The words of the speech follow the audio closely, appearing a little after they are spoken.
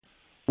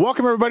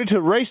Welcome, everybody,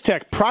 to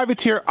Racetech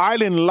Privateer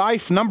Island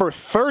Life number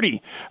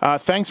 30.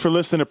 Thanks for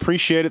listening.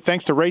 Appreciate it.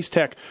 Thanks to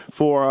Racetech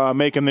for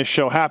making this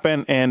show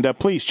happen. And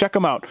please check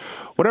them out.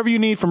 Whatever you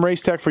need from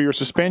Racetech for your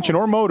suspension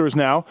or motors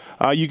now,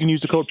 you can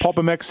use the code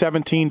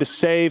PulpMX17 to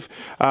save.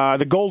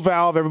 The gold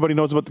valve, everybody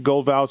knows about the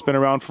gold valve. It's been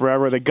around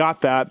forever. They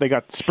got that. They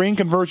got spring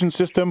conversion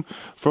system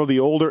for the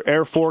older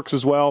air forks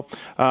as well,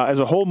 as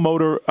a whole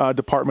motor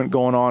department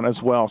going on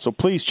as well. So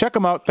please check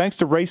them out. Thanks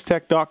to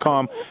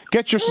racetech.com.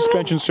 Get your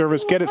suspension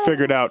service. Get it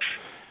figured out.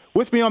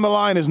 With me on the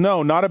line is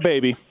not a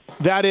baby.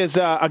 That is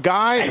a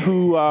guy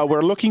who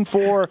we're looking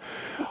for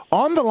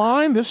on the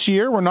line this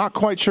year. We're not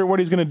quite sure what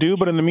he's going to do,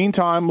 but in the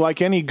meantime, like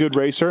any good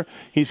racer,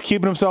 he's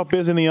keeping himself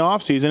busy in the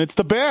offseason. It's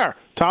the Bear,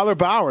 Tyler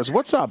Bowers.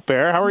 What's up,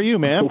 Bear? How are you,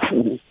 man?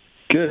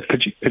 Good.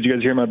 Could you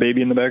guys hear my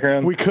baby in the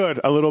background? We could,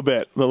 a little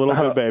bit, baby.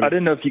 I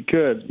didn't know if you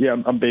could. Yeah,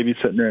 I'm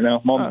babysitting right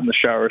now. Mom's in the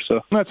shower, so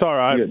that's all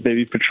right. You get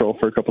baby patrol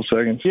for a couple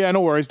seconds. Yeah,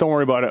 no worries. Don't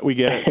worry about it. We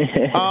get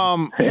it.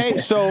 Hey,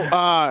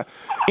 so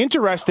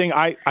interesting.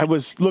 I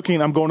was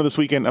looking. I'm going this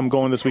weekend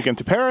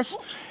to Paris,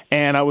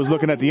 and I was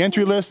looking at the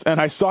entry list, and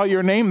I saw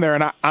your name there,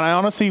 and I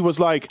honestly was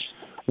like,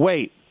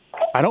 wait,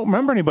 I don't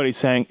remember anybody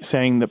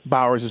saying that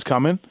Bowers is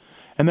coming,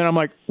 and then I'm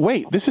like,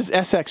 wait, this is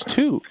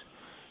SX2.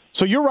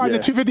 So you're riding a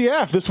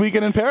 250F this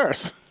weekend in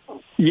Paris.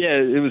 Yeah,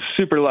 it was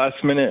super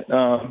last minute.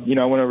 I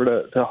went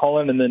over to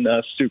Holland and then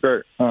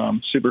Stuttgart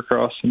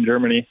Supercross in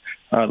Germany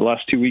the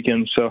last 2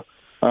 weekends. So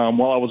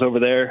while I was over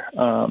there,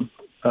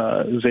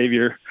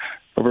 Xavier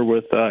over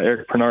with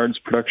Eric Pernard's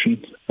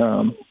production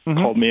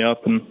called me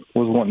up and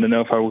was wanting to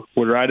know if I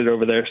would ride it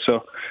over there.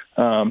 So,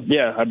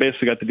 I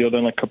basically got the deal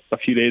done a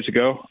few days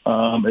ago.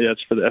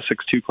 It's for the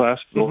SX2 class,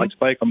 for the Lex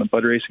bike on the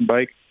Bud Racing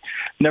bike.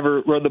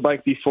 Never rode the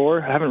bike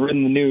before. I haven't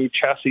ridden the new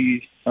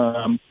chassis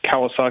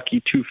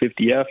Kawasaki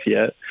 250F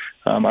yet.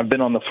 I've been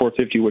on the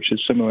 450, which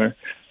is similar.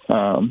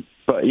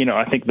 But,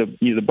 I think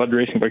the Bud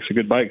Racing bike's a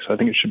good bike, so I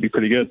think it should be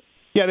pretty good.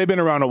 Yeah, they've been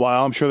around a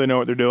while. I'm sure they know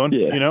what they're doing.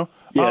 Yeah,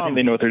 I think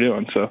they know what they're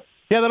doing, so.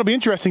 Yeah, that'll be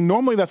interesting.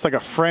 Normally that's like a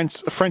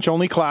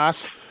French-only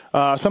class.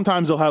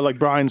 Sometimes they'll have like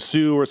Brian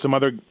Sue or some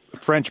other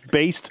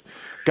French-based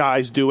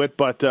guys do it,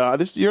 but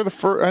you're the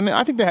first, and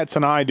I think they had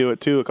Sanai do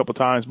it too a couple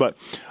times, but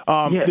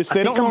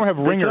they don't normally have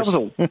ringers.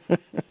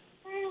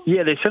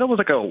 Yeah, they said it was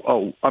like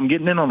I'm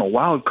getting in on a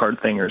wild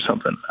card thing or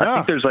something. I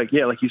think there's like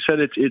you said,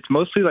 it's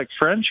mostly like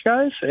French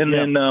guys, and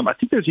then I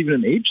think there's even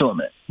an age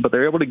limit, but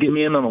they're able to get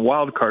me in on a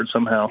wild card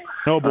somehow.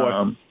 Oh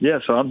boy.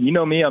 So you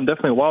know me, I'm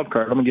definitely a wild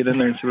card. I'm gonna get in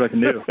there and see what I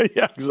can do.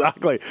 Yeah,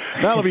 exactly.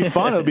 That'll be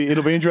fun.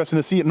 It'll be interesting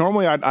to see it.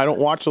 Normally, I don't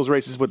watch those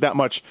races with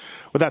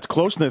that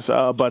closeness,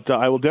 but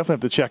I will definitely have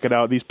to check it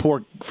out. These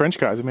poor French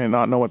guys, I may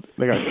not know what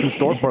they got in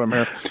store for them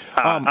here.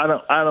 I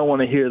don't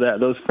want to hear that.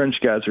 Those French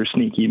guys are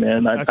sneaky,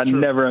 man. I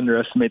never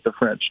underestimate the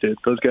French, dude.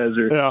 Those guys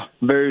are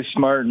very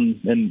smart, and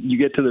you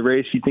get to the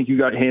race, you think you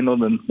got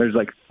handled, and there's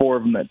like four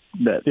of them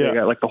that they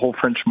got like the whole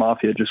French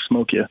mafia just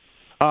smoke you.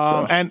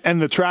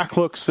 And the track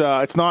looks,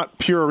 it's not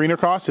pure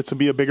Arenacross. It's to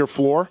be a bigger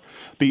floor,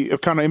 be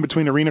kind of in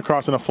between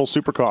Arenacross and a full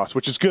Supercross,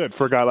 which is good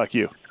for a guy like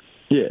you.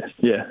 Yeah.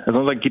 As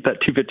long as I can keep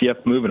that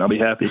 250F moving, I'll be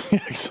happy.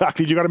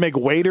 Exactly. You got to make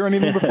weight or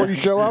anything before you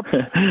show up?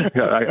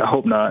 I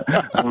hope not.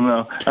 I don't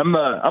know.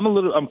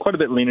 I'm quite a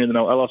bit leaner than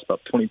I lost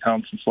about 20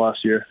 pounds since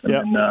last year.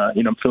 And then,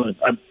 I'm feeling,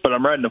 but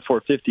I'm riding a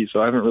 450,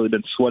 so I haven't really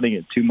been sweating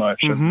it too much.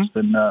 I've just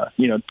been,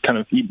 kind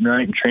of eating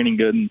right and training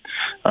good, and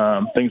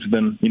things have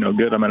been,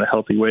 good. I'm at a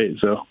healthy weight.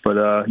 So, but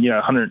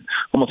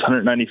almost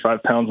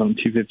 195 pounds on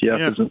the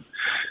 250F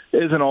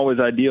isn't always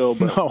ideal,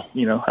 but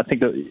I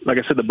think that, like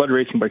I said, the Bud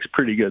Racing bike's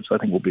pretty good, so I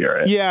think we'll be all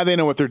right. Yeah, they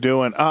know what they're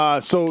doing.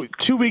 So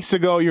 2 weeks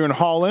ago you're in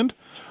Holland,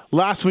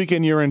 last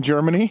weekend you're in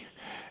Germany,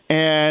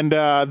 and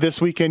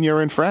this weekend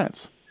you're in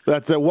France.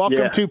 That's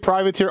welcome to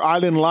Privateer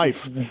Island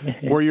Life,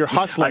 where you're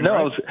hustling.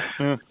 I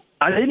know.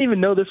 I didn't even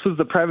know this was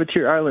the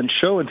Privateer Island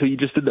show until you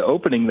just did the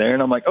opening there,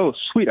 and I'm like, oh,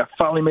 sweet, I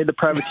finally made the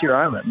Privateer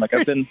Island. Like,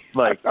 I've been,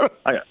 like,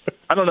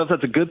 I don't know if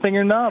that's a good thing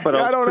or not, but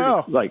I don't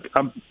know. Like,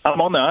 I'm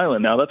on the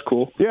island now. That's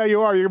cool. Yeah,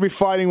 you are. You're going to be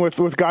fighting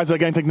with guys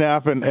like Antic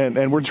Knapp,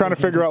 and we're trying to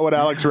figure out what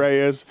Alex Ray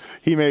is.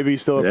 He may be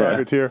still a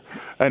privateer.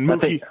 And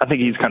Mookie, I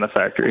think he's kind of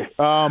factory.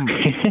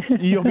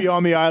 You'll be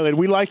on the island.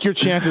 We like your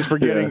chances for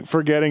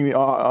getting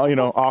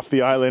off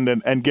the island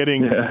and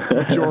getting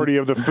majority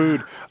of the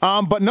food.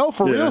 But no,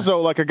 for real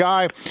though, like a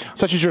guy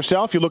such as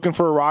yourself, you're looking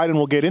for a ride, and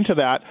we'll get into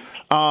that.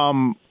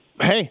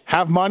 Hey,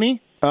 have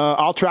money.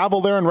 I'll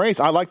travel there and race.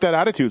 I like that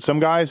attitude.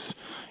 Some guys,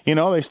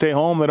 they stay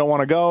home. They don't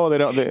want to go.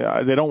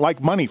 They don't like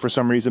money for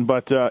some reason.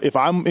 But if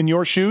I'm in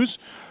your shoes,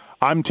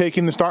 I'm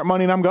taking the start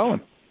money and I'm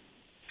going.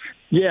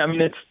 Yeah, I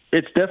mean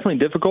it's definitely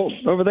difficult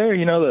over there.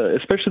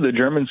 Especially the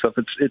German stuff.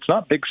 It's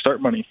not big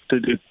start money to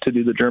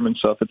do the German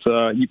stuff. It's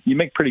you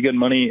make pretty good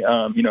money.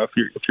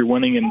 If you're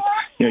winning and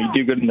you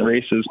do good in the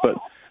races, but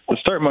the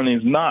start money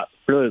is not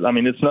really. I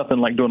mean, it's nothing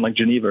like doing like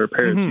Geneva or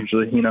Paris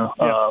usually.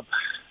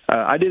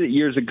 I did it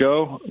years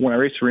ago when I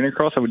raced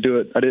Arenacross. I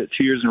did it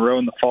 2 years in a row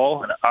in the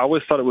fall, and I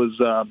always thought it was,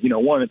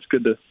 one, it's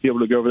good to be able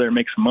to go over there and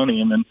make some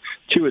money, and then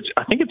too,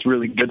 I think it's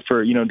really good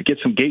for, to get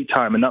some gate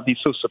time and not be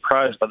so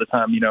surprised by the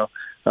time,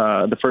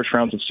 the first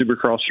rounds of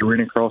Supercross or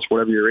Arenacross,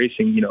 whatever you're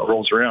racing,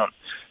 rolls around.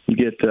 You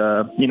get,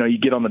 you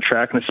get on the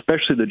track, and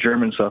especially the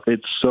German stuff.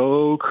 It's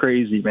so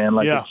crazy, man.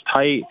 Like, it's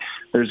tight.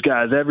 There's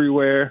guys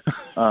everywhere.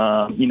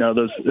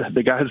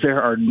 The guys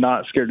there are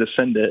not scared to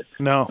send it.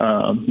 No.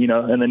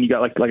 And then you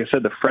got, like I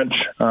said, the French.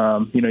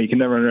 You can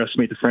never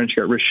underestimate the French.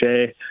 You got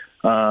Richet,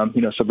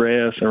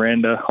 Sabreas,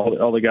 Aranda,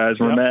 all the guys.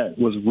 Ramet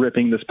was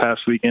ripping this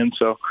past weekend.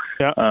 So,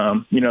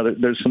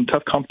 there's some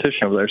tough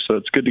competition over there. So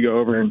it's good to go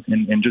over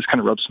and just kind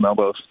of rub some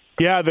elbows.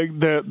 Yeah,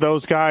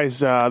 those guys,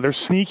 they're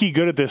sneaky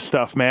good at this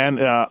stuff, man.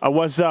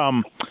 Was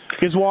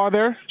Iswar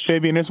there?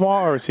 Fabian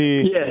Iswar, or is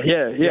he?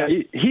 Yeah.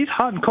 He's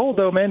hot and cold,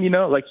 though, man. He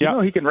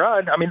can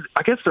ride. I mean,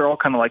 I guess they're all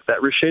kind of like that.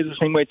 Richet's the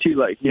same way, too.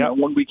 Like,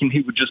 one weekend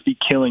he would just be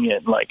killing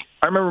it. Like,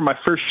 I remember my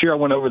first year I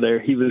went over there,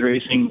 he was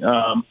racing.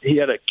 He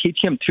had a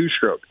KTM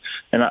two-stroke.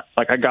 And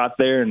I got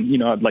there,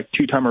 and, I'd like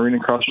two-time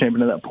Arenacross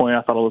champion at that point.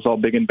 I thought it was all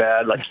big and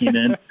bad, like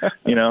Keenan,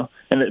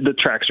 and the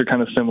tracks are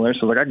kind of similar.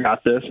 So, I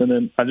got this. And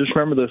then I just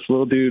remember this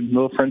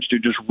little French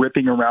dude just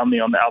ripping around me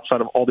on the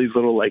outside of all these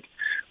little, like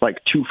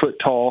 2 foot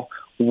tall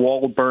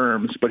wall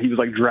berms. But he was,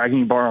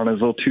 dragging bar on his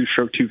little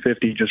two-stroke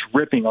 250, just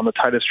ripping on the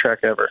tightest track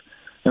ever.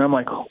 And I'm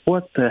like,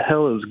 what the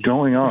hell is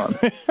going on?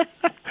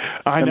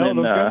 I know,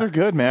 those guys are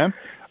good, man.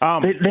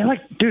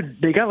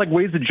 They got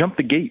ways to jump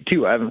the gate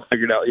too. I haven't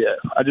figured out yet.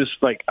 I just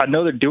I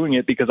know they're doing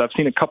it because I've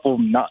seen a couple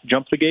not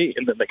jump the gate,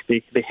 and then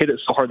they hit it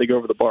so hard they go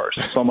over the bars.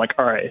 So I'm like,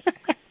 all right,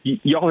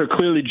 y'all are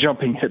clearly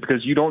jumping it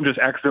because you don't just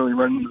accidentally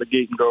run into the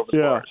gate and go over the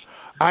bars.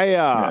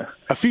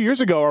 A few years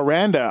ago,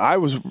 Aranda, I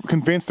was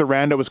convinced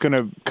Aranda was going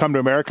to come to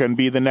America and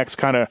be the next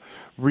kind of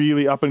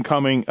really up and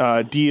coming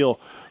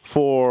deal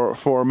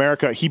for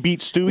America. He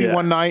beat Stewie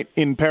one night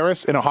in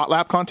Paris in a hot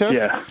lap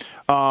contest.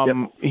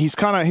 He's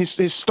kind of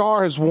his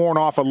star has worn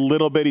off a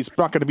little bit. He's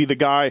not going to be the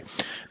guy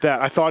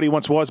that I thought he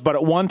once was. But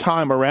at one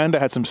time, Aranda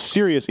had some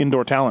serious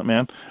indoor talent,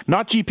 man.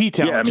 Not GP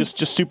talent, just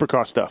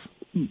Supercross stuff.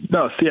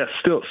 No,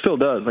 still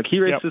does. He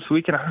raced this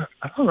week, and I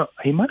don't know.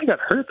 He might have got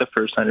hurt the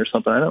first night or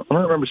something. I don't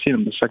remember seeing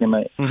him the second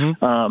night.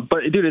 Mm-hmm.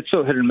 But dude, it's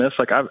so hit and miss.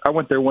 I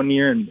went there one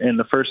year, and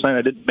the first night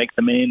I didn't make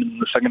the main,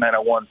 and the second night I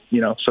won.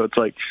 So it's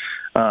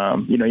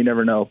you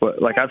never know.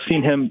 But I've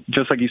seen him,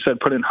 just like you said,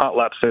 put in hot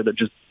laps there that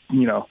just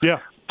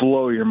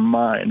blow your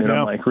mind. And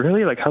I'm like,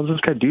 really? How does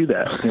this guy do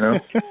that?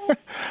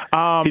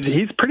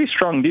 He's a pretty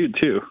strong dude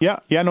too.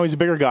 No, he's a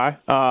bigger guy.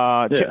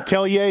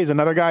 Tellier is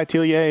another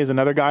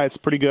guy. It's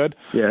pretty good.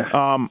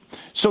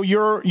 So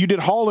you did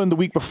Holland the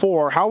week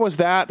before. How was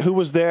that? Who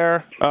was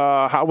there?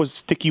 How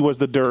sticky was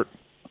the dirt?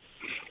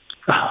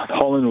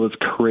 Holland was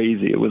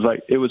crazy. It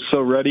was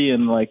so ruddy,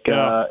 and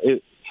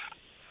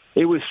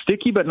it was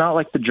sticky, but not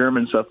like the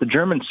German stuff. The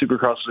German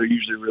supercrosses are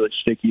usually really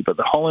sticky, but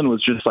the Holland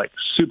was just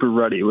super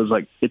ruddy. It was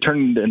it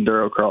turned into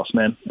endurocross,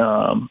 man.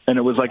 And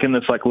it was in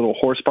this little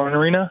horse barn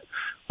arena,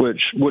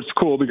 which was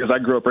cool because I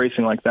grew up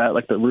racing like that.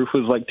 The roof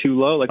was too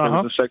low. There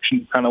was a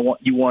section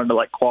you wanted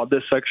to quad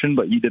this section,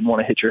 but you didn't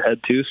want to hit your head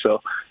too,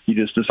 so you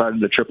just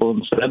decided to triple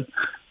instead.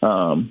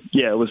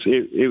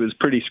 It was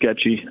pretty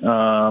sketchy.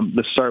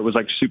 The start was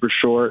super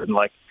short and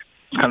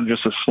it's kind of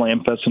just a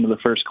slam fest into the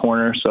first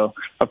corner. So,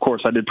 of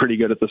course, I did pretty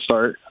good at the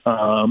start.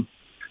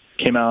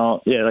 Came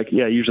out,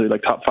 usually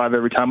top 5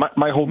 every time.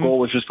 My whole goal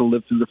was just to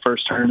live through the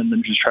first turn and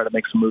then just try to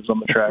make some moves on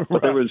the track.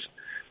 But there was,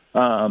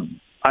 I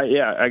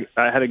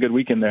had a good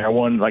weekend there. I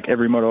won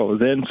every moto I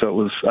was in, so it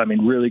was,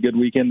 really good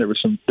weekend. There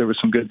was some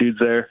good dudes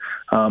there.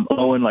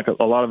 Owen,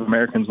 a lot of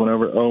Americans went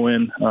over.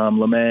 Owen,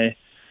 LeMay,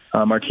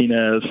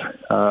 Martinez,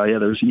 there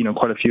was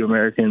quite a few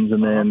Americans,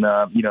 and then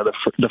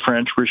the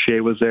French.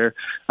 Richet was there.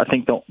 I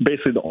think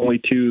basically the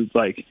only two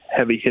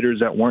heavy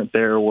hitters that weren't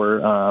there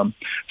were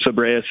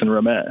Sabreas and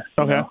Ramet.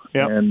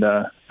 And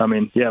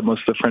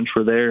most of the French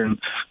were there, and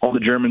all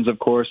the Germans, of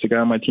course. The guy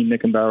on my team,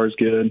 Nickenbauer, is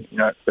good.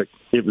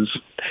 It was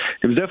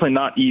definitely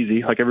not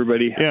easy.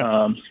 Everybody,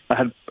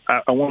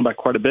 I won by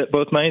quite a bit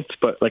both nights,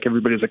 but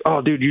everybody's like,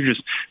 "Oh, dude,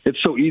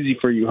 it's so easy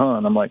for you, huh?"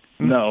 And I'm like,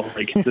 "No,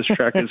 this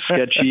track is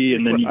sketchy,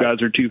 and then you guys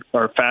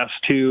are fast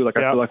too. I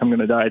feel like I'm going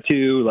to die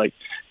too,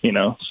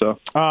 So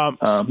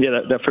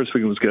that first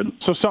weekend was good.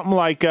 So something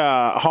like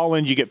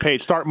Holland, you get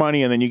paid start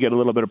money, and then you get a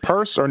little bit of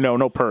purse, or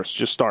no purse,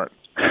 just start.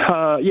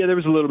 There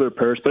was a little bit of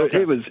purse, but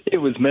it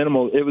was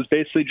minimal. It was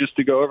basically just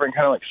to go over and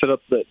kind of set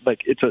up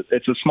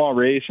it's a small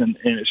race, and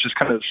it's just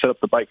kind of set up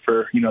the bike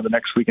for the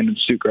next weekend in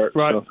Stuttgart.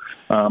 Right.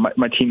 So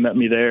my team met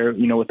me there,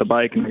 with the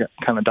bike, and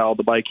kind of dialed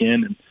the bike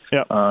in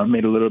and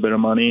made a little bit of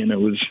money. And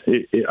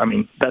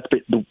that's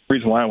the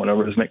reason why I went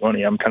over is make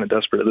money. I'm kind of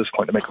desperate at this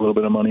point to make a little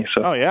bit of money.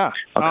 So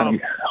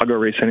I'll go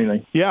race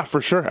anything. Yeah,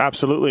 for sure,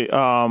 absolutely.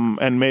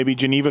 And maybe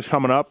Geneva's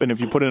coming up, and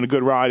if you put in a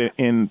good ride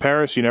in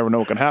Paris, you never know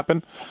what can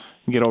happen.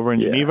 Get over in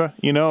Geneva,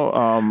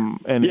 and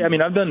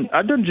I've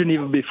done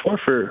Geneva before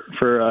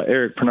for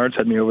Eric Pernard's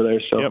had me over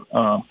there, so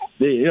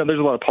there's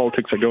a lot of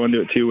politics that go into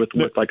it too with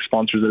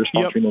sponsors that are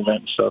sponsoring the event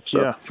and stuff.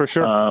 So for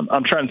sure.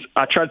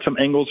 I tried some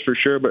angles for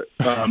sure, but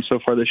so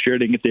far this year I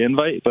didn't get the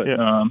invite. But I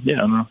don't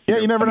know.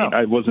 You never know.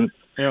 I wasn't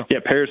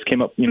Paris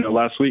came up,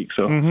 last week,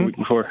 so the week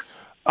before.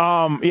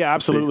 Yeah,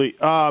 absolutely.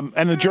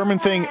 And the German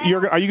thing,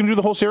 are you going to do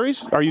the whole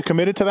series? Are you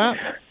committed to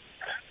that?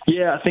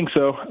 Yeah, I think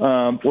so.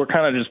 We're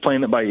kind of just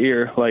playing it by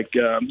ear. Like,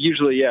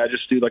 usually, I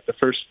just do like the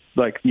first,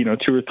 2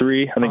 or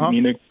 3. I think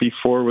Munich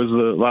before was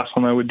the last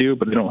one I would do,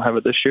 but they don't have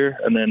it this year.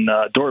 And then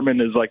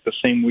Dortmund is like the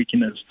same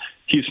weekend as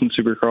Houston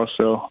Supercross.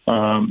 So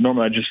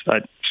normally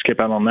I skip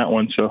out on that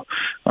one. So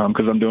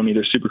because I'm doing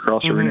either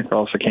Supercross or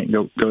Arenacross, I can't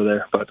go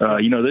there. But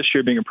this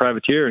year being a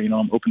privateer,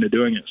 I'm open to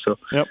doing it. So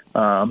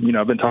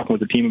I've been talking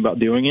with the team about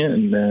doing it,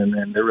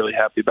 and they're really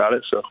happy about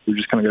it. So we're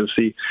just kind of got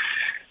to see.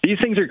 These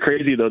things are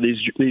crazy, though.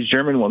 These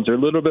German ones are a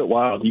little bit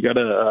wild. You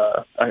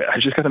gotta, I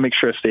just gotta make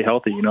sure I stay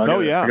healthy. I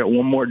got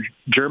one more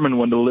German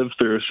one to live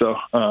through. So,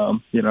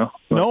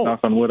 knock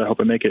on wood. I hope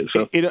I make it.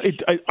 So,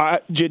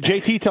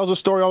 JT tells a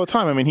story all the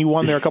time. I mean, he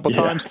won there a couple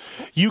times.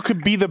 You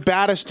could be the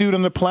baddest dude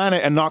on the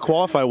planet and not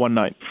qualify one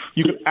night.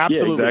 You could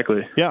absolutely,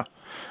 exactly. Yeah.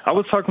 I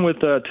was talking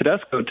with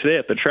Tedesco today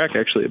at the track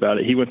actually about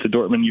it. He went to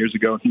Dortmund years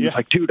ago, and he was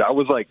like, "Dude, I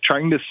was like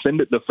trying to send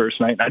it the first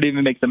night. And I didn't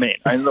even make the main.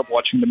 I ended up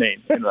watching the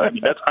main.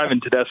 That's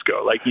Ivan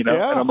Tedesco, And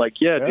I'm like,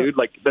 dude,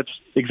 like that's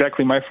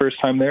exactly my first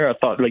time there. I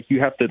thought like you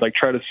have to like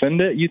try to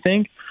send it, you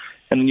think,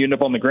 and then you end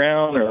up on the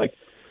ground or like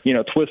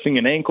twisting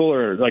an ankle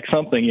or like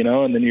something,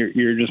 and then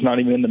you're just not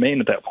even in the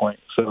main at that point.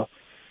 So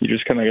you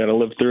just kind of got to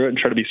live through it and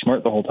try to be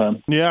smart the whole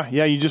time. Yeah,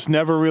 you just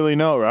never really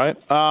know, right?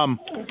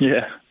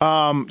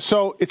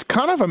 So it's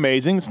kind of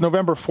amazing. It's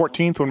November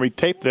 14th when we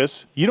tape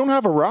this. You don't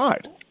have a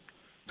ride.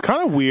 It's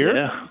kind of weird.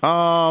 Yeah.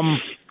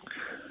 How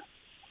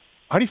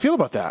do you feel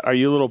about that? Are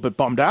you a little bit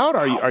bummed out?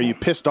 Are you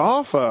pissed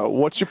off?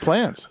 What's your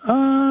plans?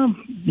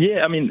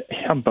 Yeah, I mean,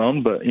 I'm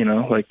bummed, but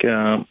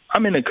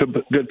I'm in a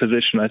good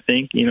position. I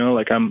think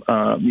I'm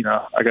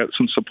I got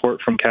some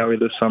support from Kawi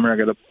this summer. I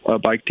got a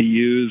bike to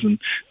use, and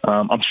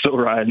I'm still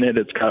riding it.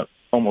 It's got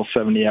almost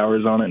 70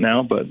 hours on it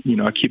now, but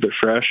I keep it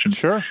fresh. And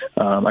sure,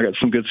 I got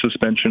some good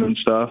suspension and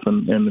stuff,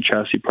 and the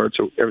chassis parts.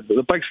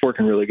 The bike's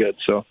working really good.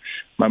 So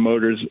my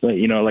motor's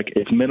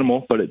it's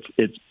minimal, but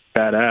it's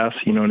badass,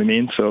 you know what I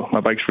mean? So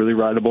my bike's really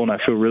rideable, and I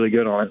feel really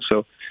good on it.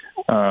 So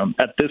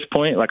at this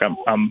point,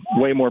 I'm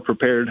way more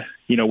prepared,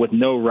 with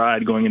no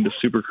ride going into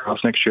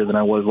Supercross next year than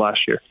I was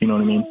last year. You know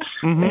what I mean?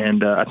 Mm-hmm.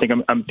 And I think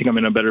I'm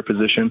in a better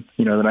position,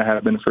 than I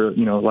have been for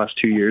the last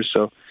 2 years.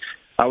 So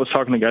I was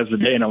talking to guys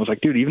today, and I was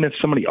like, dude, even if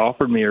somebody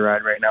offered me a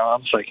ride right now, I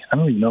was like, I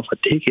don't even know if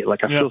I'd take it.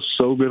 Like I feel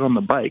so good on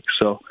the bike.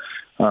 So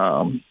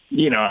I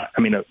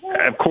mean,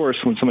 of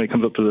course, when somebody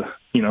comes up to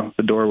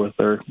the door with,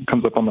 or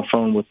comes up on the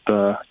phone with,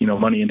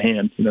 money in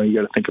hand, you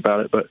got to think about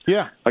it. But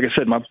like I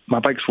said, my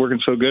bike's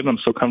working so good and I'm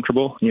so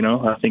comfortable,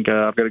 I think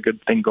I've got a good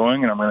thing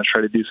going, and I'm going to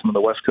try to do some of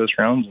the West Coast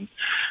rounds and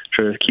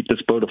try to keep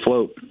this boat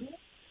afloat.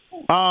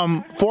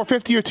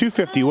 450 or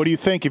 250? What do you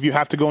think if you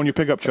have to go in your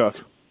pickup truck?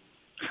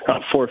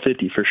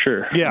 450 for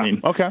sure. Yeah. I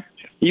mean, okay.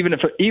 Even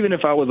if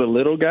I was a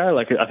little guy,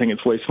 I think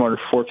it's way smarter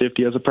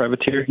 450 as a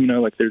privateer.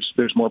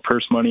 There's more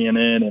purse money in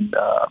it, and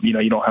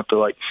you don't have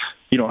to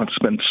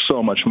spend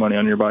so much money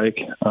on your bike.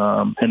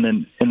 And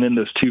then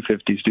those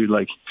 250s, dude.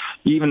 Like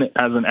even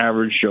as an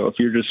average Joe, if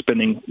you're just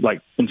spending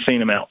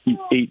insane amount,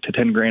 $8 to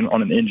 $10,000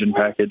 on an engine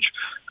package,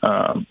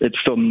 it's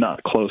still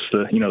not close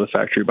to the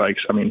factory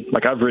bikes. I mean,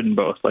 I've ridden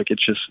both.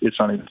 It's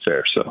not even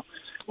fair. So.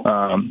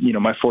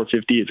 My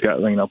 450, it's got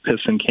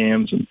piston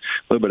cams and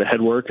a little bit of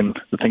headwork, and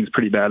the thing's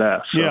pretty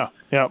badass. So,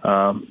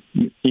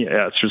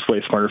 it's just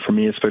way smarter for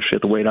me, especially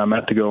at the weight I'm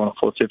at, to go on a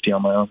 450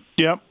 on my own.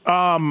 Yep.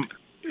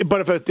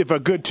 But if a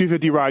good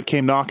 250 ride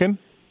came knocking,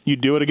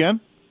 you'd do it again.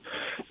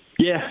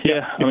 Yeah.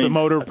 If the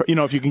motor,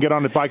 if you can get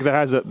on the bike that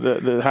has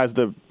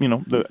the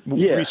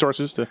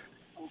resources to.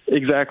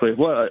 Exactly.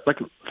 Well,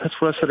 that's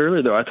what I said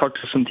earlier, though. I talked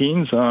to some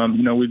teams.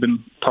 We've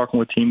been talking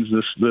with teams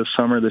this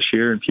summer, this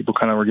year, and people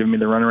kind of were giving me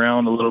the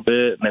runaround a little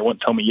bit, and they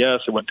wouldn't tell me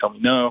yes, they wouldn't tell me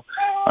no.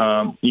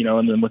 And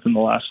then within the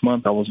last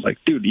month, I was like,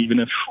 dude,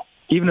 even if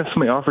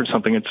somebody offered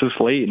something, it's this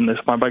late, and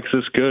my bike's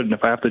this good, and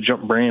if I have to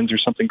jump brands or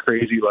something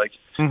crazy, I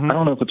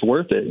don't know if it's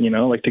worth it.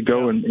 To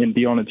go and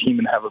be on a team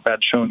and have a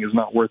bad showing is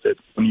not worth it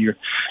when you're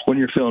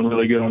feeling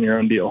really good on your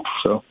own deal.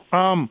 So.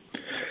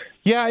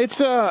 Yeah, it's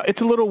a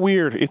little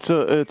weird. It's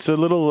a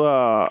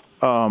little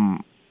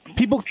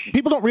people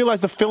don't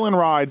realize the fill-in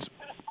rides,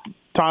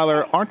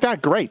 Tyler, aren't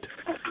that great.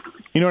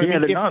 You know what I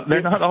mean?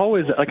 They're not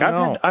always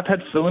I've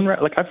had fill-in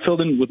rides. I've filled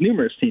in with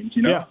numerous teams,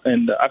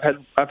 and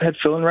I've had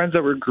fill-in rides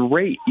that were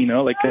great. When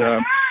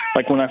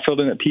I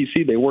filled in at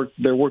PC, they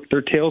worked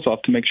their tails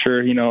off to make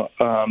sure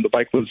the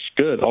bike was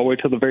good all the way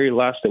till the very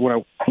last day when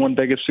I won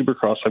Vegas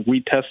Supercross.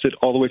 We tested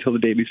all the way till the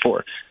day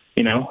before.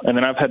 And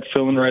then I've had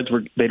fill-in rides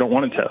where they don't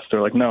want to test.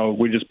 They're like, no,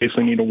 we just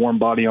basically need a warm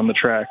body on the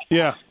track.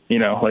 Yeah.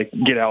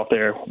 Get out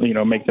there,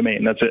 make the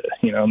main. That's it.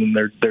 And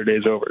then their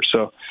day's over.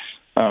 So,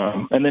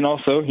 and then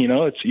also,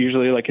 it's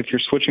usually if you're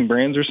switching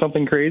brands or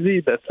something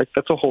crazy,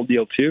 that's a whole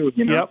deal too.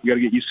 You got to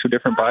get used to a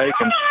different bike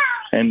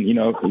and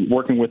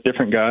working with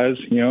different guys,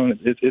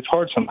 it's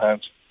hard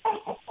sometimes.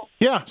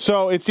 Yeah,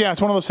 so it's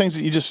one of those things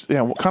that you just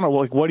kind of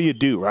what do you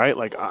do, right?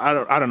 I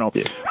don't know.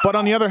 Yeah. But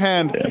on the other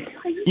hand,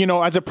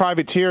 as a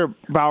privateer,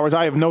 Bowers,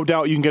 I have no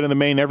doubt you can get in the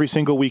main every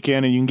single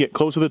weekend, and you can get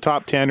close to the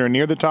top 10 or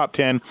near the top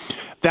 10.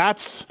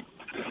 That's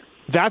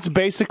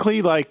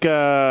basically like,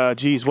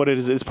 what it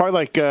is? It's probably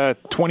like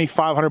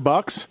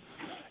 $2,500.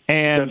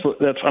 And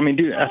I mean,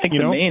 dude, I think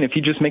the main, if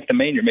you just make the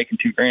main, you're making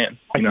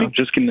 $2,000,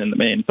 just getting in the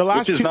main. The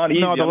last which is not easy.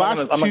 I'm not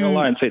going to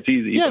lie and say it's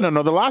easy. Yeah,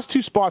 no. The last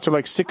two spots are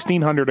like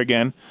 $1,600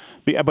 again.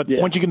 But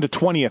once you get into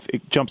 20th,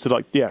 it jumps to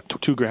like,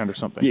 $2,000 or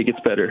something. Yeah, it gets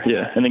better.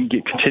 Yeah. And then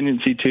get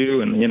contingency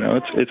too. And,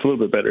 it's a little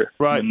bit better.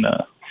 Right. And,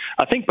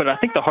 I think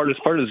the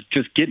hardest part is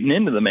just getting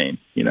into the main,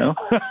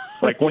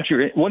 like once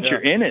you're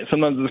in it,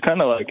 sometimes it's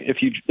kind of like,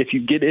 if you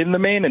get in the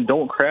main and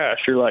don't crash,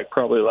 you're like,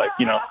 probably like,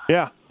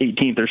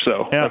 18th or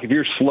so. Yeah. Like if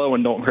you're slow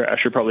and don't crash,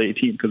 you're probably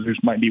 18th because there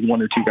might be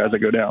one or two guys that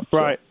go down.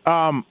 Right.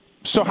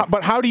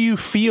 But how do you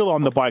feel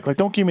on the bike? Like,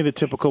 don't give me the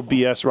typical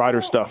BS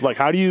rider stuff. Like,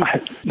 how do you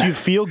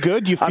feel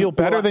good? Do you feel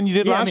better than you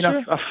did last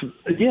year?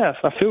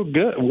 I feel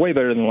good, way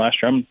better than last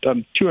year.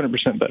 I'm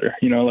 200% better.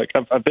 Like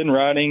I've been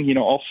riding,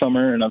 all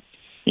summer, and I've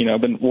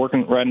been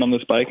riding on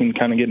this bike and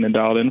kind of getting it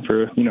dialed in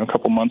for, a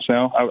couple months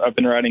now. I've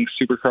been riding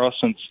Supercross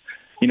since,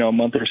 a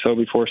month or so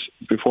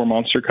before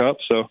Monster Cup.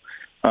 So,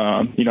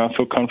 I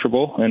feel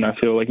comfortable, and I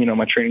feel like,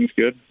 my training's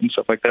good and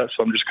stuff like that.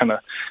 So I'm just kind of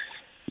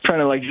trying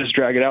to like just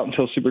drag it out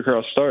until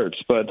Supercross starts.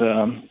 But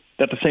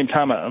at the same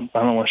time, I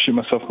don't want to shoot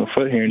myself in the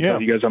foot here and tell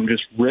you guys I'm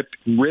just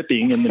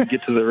ripping and then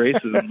get to the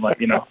races and like,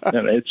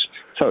 it's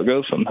how it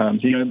goes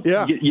sometimes. You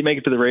make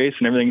it to the race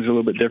and everything's a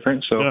little bit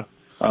different. So.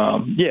 I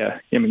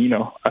mean,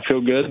 I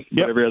feel good,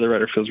 but every other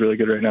rider feels really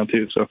good right now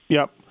too. So,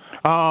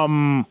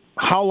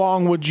 how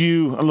long would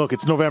you look?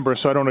 It's November,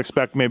 so I don't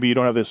expect maybe you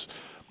don't have this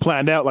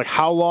planned out. Like,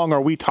 how long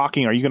are we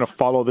talking? Are you going to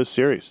follow this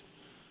series?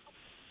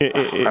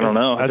 I don't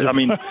know. I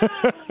mean,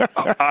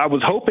 I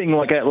was hoping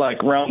like at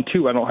like round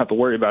 2, I don't have to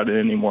worry about it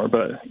anymore.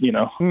 But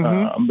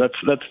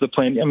that's the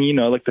plan. I mean,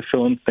 I like to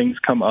fill in things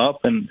come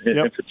up, and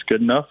if it's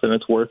good enough, then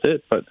it's worth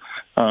it. But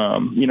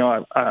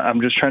I'm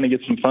just trying to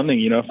get some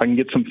funding. If I can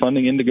get some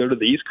funding in to go to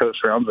the East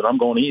Coast rounds, then I'm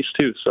going east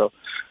too. So,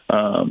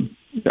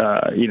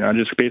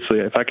 just basically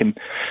if I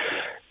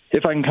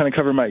can kind of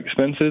cover my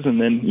expenses,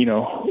 and then,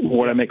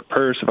 what I make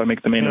purse, if I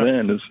make the main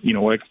event is,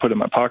 what I can put in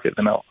my pocket,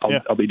 then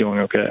I'll be doing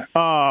okay.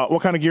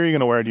 What kind of gear are you going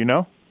to wear? Do you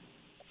know?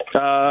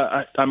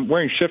 I'm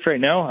wearing Shift right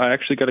now. I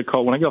actually got to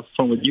call, when I get off the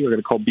phone with you, I got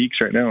to call Beaks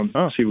right now and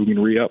see if we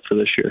can re-up for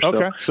this year.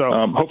 Okay. So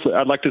hopefully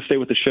I'd like to stay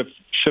with the Shift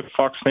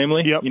Fox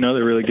family. Yep.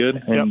 They're really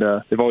good, and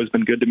they've always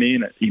been good to me,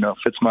 and it,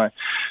 fits my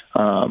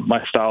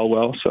style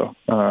well. So,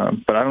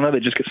 but I don't know. They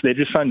just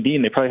signed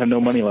Dean. They probably have no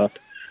money left.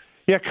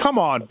 Yeah, come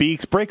on,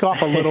 Beaks. Break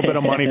off a little bit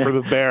of money for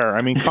the bear.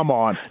 I mean, come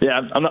on.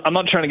 Yeah, I'm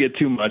not trying to get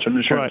too much. I'm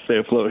just trying to stay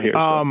afloat here.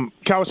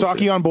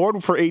 Kawasaki on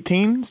board for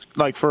 18s,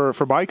 like for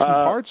bikes and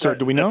parts, or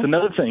do we know? That's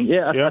another thing.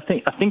 Yeah.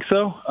 I think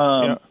so.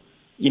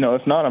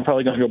 If not, I'm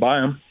probably going to go buy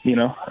them.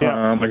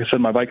 Like I said,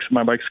 my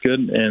bike's good,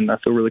 and I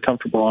feel really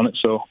comfortable on it.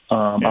 So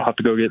I'll have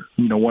to go get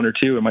one or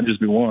two. It might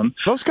just be one.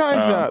 Those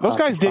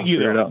guys dig you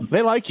though.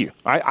 They like you.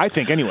 I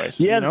think, anyways.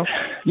 Yeah,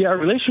 our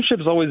relationship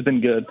has always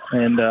been good,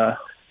 and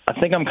I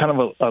think I'm kind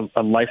of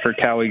a lifer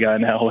Kawi guy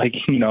now. Like,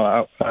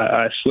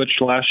 I switched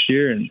last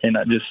year, and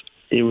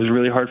it was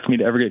really hard for me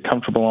to ever get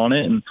comfortable on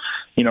it. And,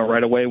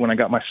 right away when I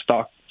got my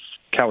stock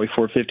Kawi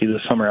 450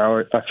 this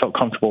summer, I felt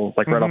comfortable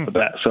like right off the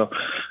bat. So,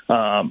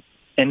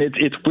 and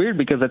it's weird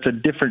because that's a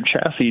different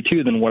chassis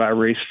too than what I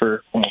raced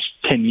for almost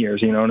 10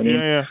 years. You know what I mean?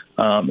 Yeah.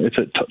 It's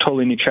a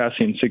totally new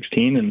chassis in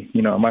 16,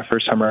 and my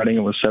first time riding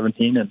it was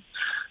 17, and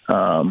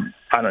I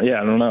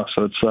don't know.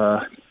 So it's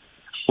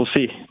we'll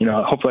see.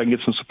 Hopefully I can get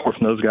some support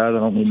from those guys. I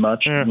don't need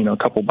much. A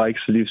couple bikes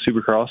to do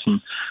Supercross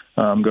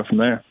and go from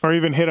there. Or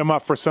even hit them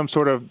up for some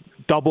sort of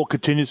double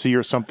contingency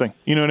or something.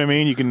 You know what I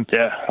mean? You can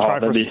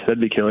that'd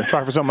be killer.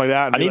 Try for something like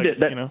that.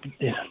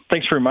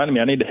 Thanks for reminding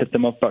me. I need to hit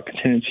them up about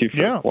contingency for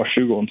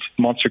Washougal and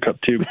Monster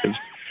Cup too, because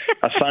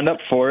I signed up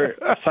for it,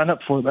 but I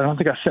don't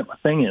think I sent my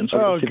thing in, so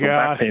I can see if they'll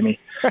back pay me.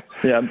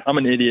 Yeah, I'm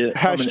an idiot.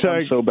 I'm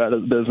so bad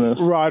at business.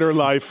 Rider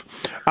life.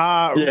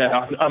 I'm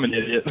an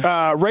idiot.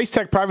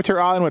 Racetech Privateer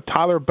Island with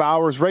Tyler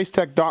Bowers.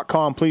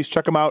 Racetech.com. Please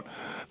check them out.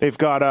 They've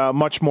got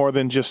much more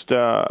than just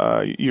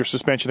your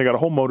suspension. They got a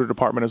whole motor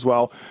department as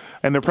well.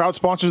 And they're proud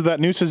sponsors of that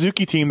new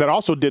Suzuki team that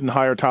also didn't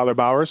hire Tyler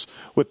Bowers,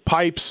 with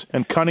Pipes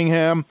and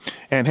Cunningham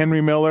and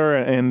Henry Miller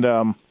and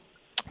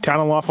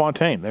Talon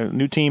LaFontaine. Their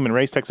new team, and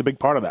Racetech's a big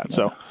part of that.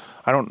 So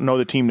I don't know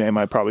the team name.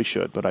 I probably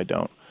should, but I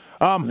don't.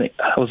 I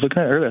was looking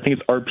at it earlier. I think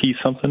it's RP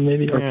something,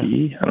 maybe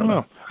RPE. I don't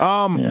know.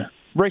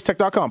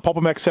 Racetech.com.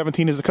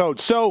 PulpMX17 is the code.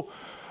 So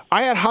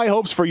I had high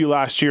hopes for you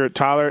last year,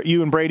 Tyler.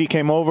 You and Brady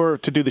came over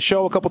to do the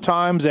show a couple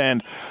times,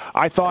 and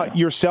I thought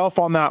yourself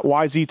on that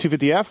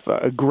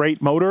YZ250F, a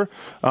great motor.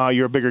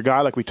 You're a bigger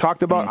guy, like we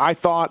talked about. I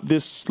thought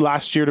this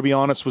last year, to be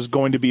honest, was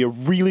going to be a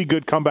really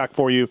good comeback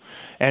for you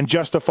and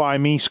justify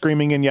me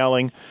screaming and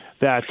yelling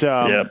that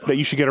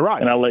you should get a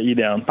ride. And I'll let you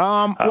down.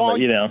 Let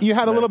you down. You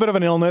had a little bit of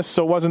an illness,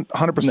 so it wasn't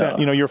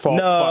 100% your fault.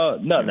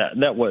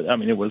 That was. I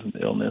mean, it wasn't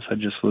illness. I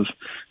just was.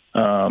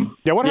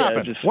 What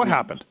happened? What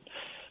happened?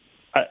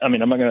 I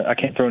mean, I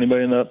can't throw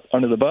anybody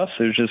under the bus.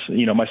 It was just,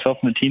 myself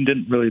and the team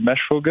didn't really mesh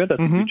real good. I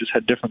think we just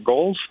had different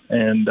goals,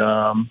 and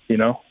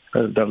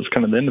that was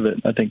kind of the end of it.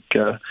 I think,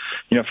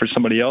 for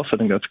somebody else, I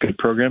think that's a good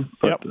program,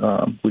 but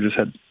we just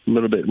had a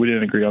little bit. We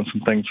didn't agree on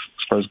some things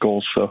as far as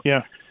goals. So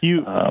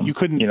you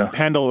couldn't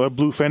handle a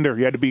blue fender.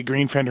 You had to be a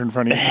green fender in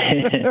front of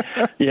you.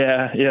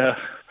 Yeah.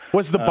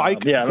 Was the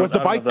bike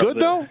good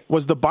though?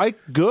 Was the bike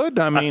good?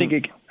 I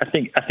mean, I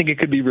think it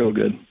could be real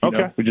good.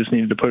 Okay. We just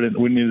needed to put it.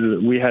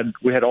 We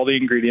had all the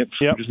ingredients.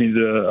 Yep. We just needed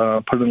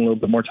to put in a little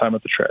bit more time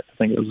at the track. I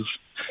think it was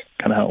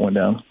kind of how it went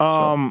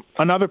down.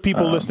 Another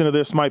people listening to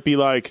this might be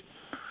like,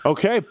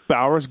 okay,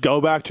 Bowers,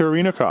 go back to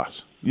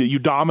Arenacross. You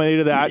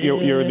dominated that. Yeah.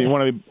 You're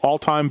one of the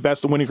all-time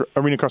best winning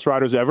Arenacross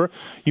riders ever.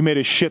 You made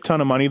a shit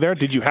ton of money there.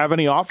 Did you have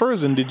any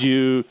offers? And did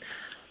you?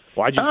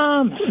 Why'd you?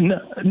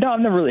 No, I've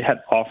never really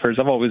had offers.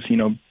 I've always,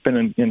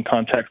 been in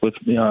contact with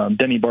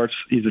Denny Bartz.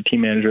 He's a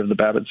team manager of the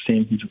Babbitt's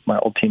team. He's my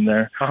old team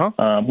there.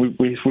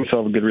 We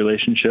still have a good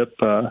relationship.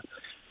 I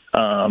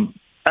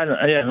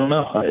don't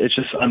know. It's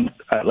just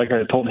like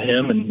I told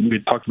him, and we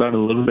talked about it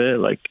a little bit.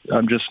 Like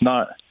I'm just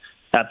not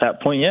at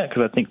that point yet,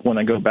 because I think when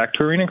I go back to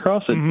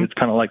Arenacross, it's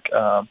kind of like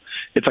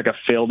it's like a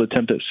failed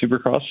attempt at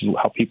Supercross is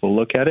how people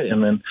look at it,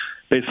 and then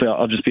basically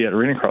I'll just be at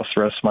Arenacross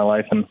the rest of my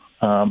life, and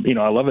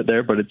I love it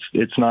there, but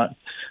it's not.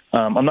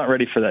 I'm not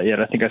ready for that yet.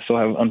 I think I still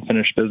have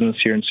unfinished business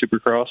here in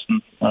Supercross,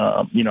 and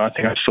I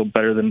think I'm still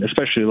better than,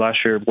 especially last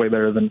year, way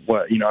better than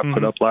what I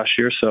put up last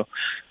year. So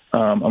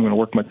I'm going to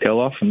work my tail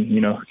off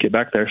and get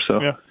back there.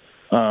 So. Yeah.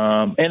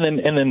 And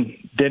then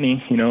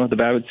Denny, the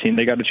Babbitt team,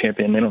 they got a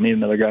champion. They don't need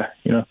another guy.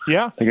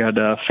 Yeah. They got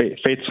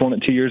Faith's won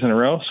it 2 years in a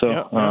row.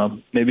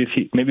 So maybe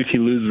if he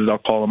loses, I'll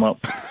call him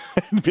up.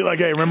 Be like,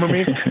 hey, remember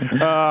me?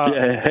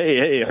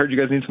 Hey, I heard you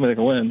guys need somebody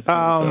that can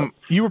win.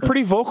 You were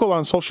pretty vocal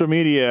on social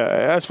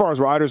media as far as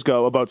riders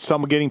go about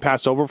some getting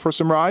passed over for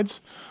some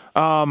rides.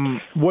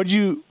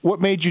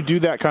 What made you do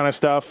that kind of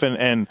stuff,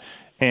 and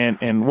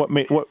what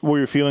were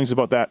your feelings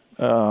about that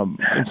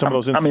in some of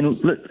those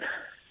instances? I mean,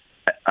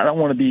 I don't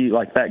want to be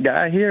like that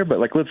guy here, but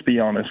let's be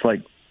honest.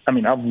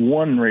 I've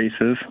won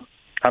races.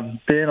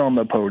 I've been on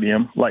the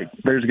podium.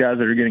 There's guys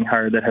that are getting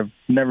hired that have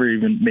never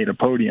even made a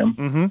podium,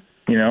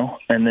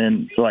 and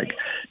then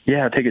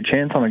take a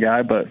chance on a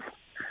guy, but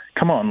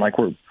come on,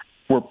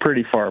 we're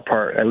pretty far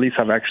apart. At least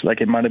I've actually,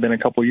 it might've been a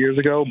couple years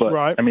ago, but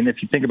right. I mean,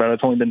 if you think about it,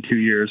 it's only been 2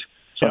 years.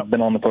 So I've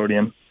been on the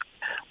podium,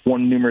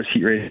 won numerous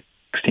heat races.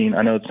 16.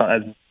 I know it's not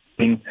as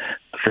being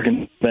a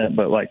freaking event,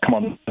 but come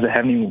on, does it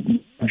have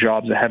any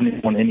jobs that haven't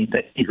even won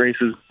anything? Heat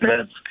races,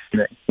 events,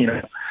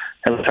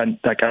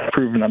 I've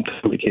proven I'm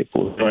totally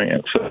capable of doing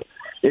it. So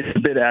it's a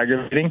bit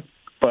aggravating,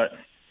 but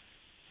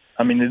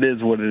I mean, it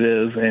is what it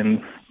is.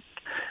 And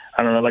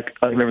I don't know,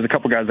 there was a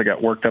couple guys that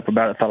got worked up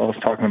about it. Thought I was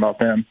talking about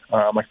them,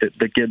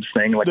 the Gibbs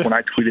thing. When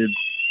I tweeted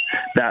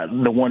that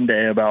the one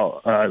day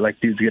about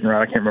dudes getting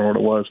around, I can't remember what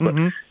it was, but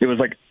it was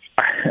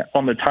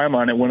on the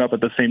timeline, it went up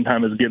at the same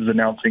time as Gibbs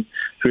announcing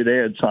who they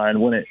had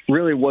signed, when it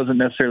really wasn't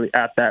necessarily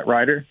at that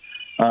rider.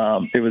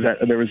 There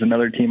was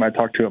another team I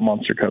talked to at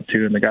Monster Cup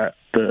too, and the guy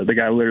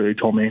literally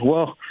told me,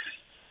 "Well,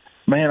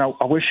 man,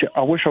 I wish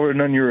I would have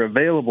known you were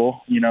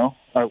available.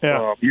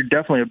 You're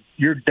definitely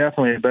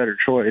a better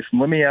choice. And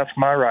let me ask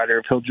my rider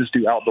if he'll just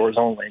do outdoors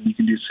only, and you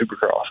can do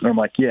Supercross." And I'm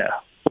like, "Yeah."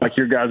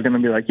 Your guy's gonna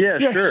be like, "Yeah,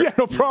 sure,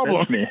 no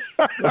problem." Me.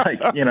 Right.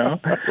 But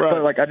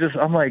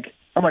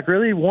I'm like,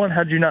 really? One,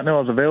 how'd you not know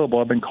I was available?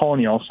 I've been calling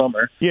you all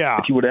summer. Yeah.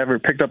 If you would have ever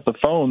picked up the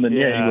phone, then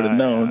you would have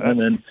known. And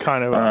then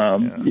kind of,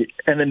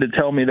 and then to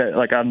tell me that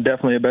I'm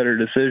definitely a better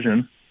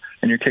decision,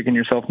 and you're kicking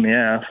yourself in the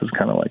ass is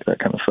kind of that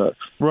kind of sucks.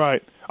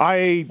 Right.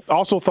 I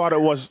also thought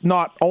it was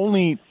not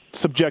only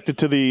subjected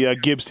to the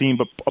Gibbs team,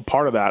 but a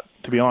part of that.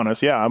 To be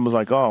honest, I was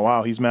like, oh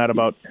wow, he's mad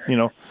about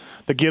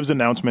the Gibbs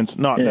announcements,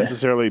 not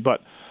necessarily,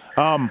 but.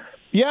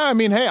 I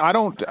mean, hey, I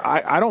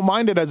don't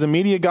mind it as a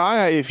media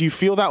guy. If you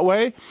feel that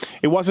way,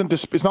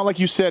 it's not like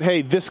you said,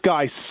 hey, this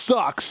guy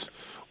sucks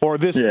or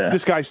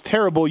this guy's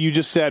terrible. You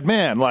just said,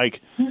 man, No,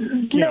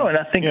 and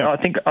I think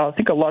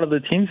a lot of the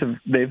teams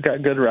they've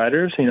got good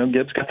riders.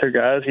 Gibbs got their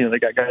guys. They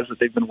got guys that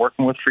they've been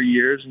working with for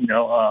years.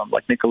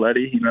 Like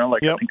Nicoletti.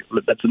 I think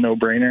that's a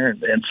no-brainer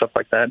and stuff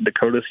like that. And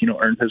Dakotas,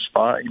 earned his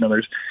spot.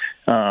 There's,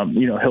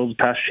 Hill's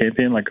past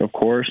champion, of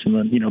course, and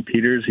then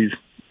Peters,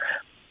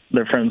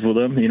 they're friends with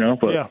him,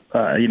 but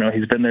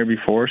he's been there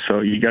before,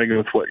 so you got to go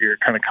with what you're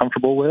kind of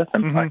comfortable with,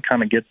 and I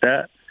kind of get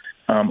that.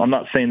 I'm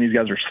not saying these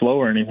guys are slow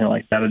or anything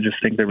like that. I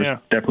just think there was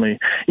definitely,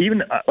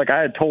 even I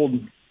had told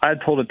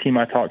a team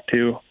I talked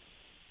to,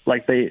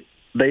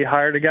 they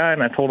hired a guy,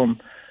 and I told them,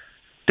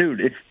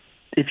 dude,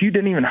 if you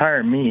didn't even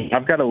hire me,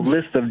 I've got a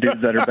list of dudes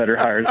that are better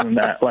hires than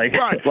that.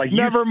 Right.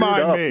 Never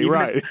mind me.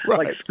 Right.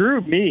 Screw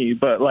me,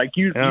 but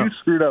you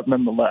screwed up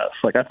nonetheless.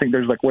 I think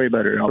there's way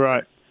better out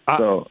right. there.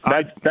 So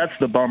that's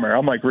the bummer.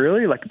 I'm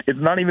really? It's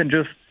not even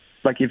just,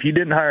 if you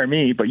didn't hire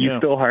me, but you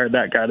still hired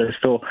that guy, there's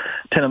still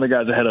 10 other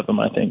guys ahead of him,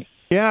 I think.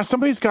 Yeah,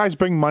 some of these guys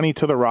bring money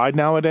to the ride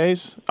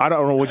nowadays. I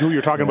don't know who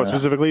you're talking about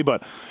specifically,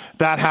 but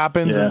that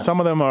happens, and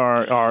some of them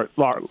are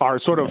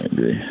sort of,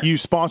 you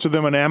sponsor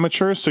them in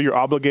amateurs, so you're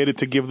obligated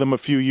to give them a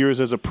few years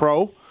as a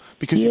pro.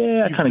 Because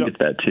I kind of get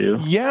that too.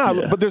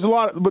 Yeah, but there's a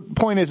lot. But the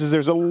point is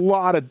there's a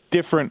lot of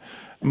different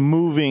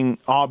moving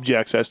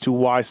objects as to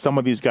why some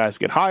of these guys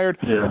get hired.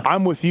 Yeah.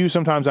 I'm with you.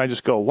 Sometimes I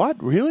just go,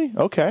 "What? Really?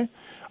 Okay."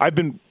 I've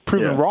been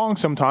proven wrong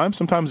sometimes.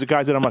 Sometimes the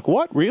guys that I'm like,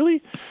 "What?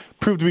 Really?"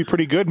 proved to be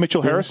pretty good.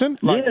 Mitchell Harrison.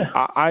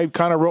 I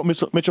kind of wrote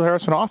Mitchell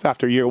Harrison off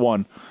after year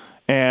one,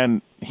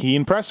 and he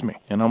impressed me.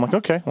 And I'm like,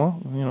 okay, well,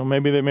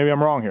 maybe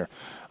I'm wrong here.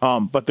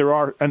 But there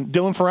are, and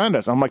Dylan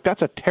Ferrandis. I'm like,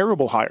 that's a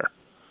terrible hire.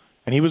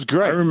 And he was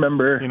great. I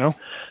remember,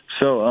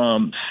 So,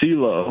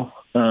 CeeLo,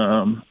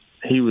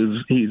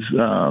 he's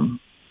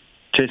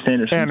Chase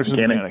Anderson's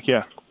mechanic.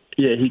 Yeah.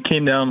 Yeah, he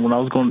came down when I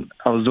was doing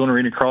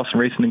Arenacross and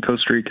racing in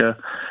Costa Rica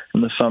in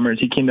the summers.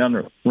 He came down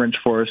to wrench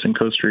for us in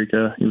Costa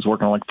Rica. He was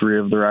working on like 3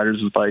 of the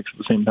riders' bikes at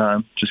the same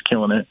time, just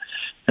killing it.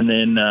 And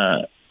then,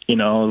 I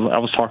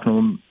was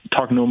talking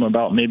to him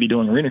about maybe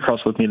doing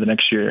Arenacross with me the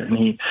next year. And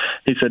he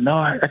said, no,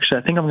 actually,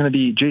 I think I'm going to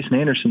be Jason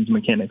Anderson's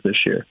mechanic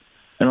this year.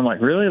 And I'm like,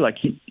 really? Like,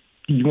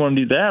 you want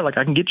to do that? Like,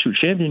 I can get you a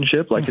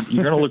championship. Like,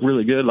 you're going to look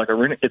really good. Like,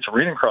 it's a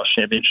Arenacross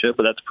championship,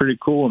 but that's pretty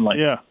cool. And like,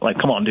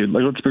 come on, dude.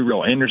 Like, let's be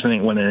real. Anderson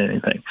ain't winning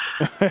anything.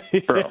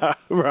 Yeah,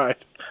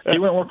 right. He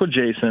went and worked with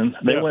Jason.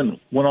 They went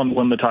on to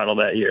win the title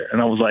that year.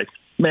 And I was like,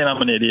 man,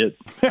 I'm an idiot.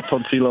 I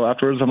told CeeLo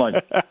afterwards, I'm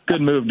like,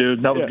 good move,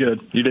 dude. That was good.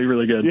 You did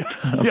really good.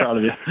 I'm proud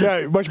of you.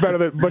 Yeah, much better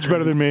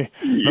than me.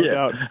 No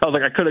doubt. I was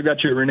like, I could have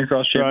got you a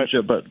Arenacross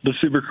championship, but the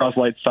Supercross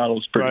Lights title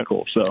was pretty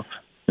cool. So.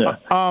 Yeah.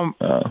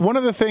 One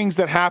of the things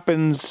that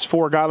happens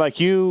for a guy like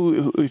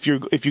you, if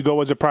you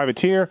go as a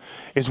privateer,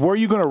 is where are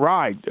you going to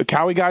ride?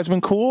 Kawi guys been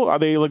cool? Are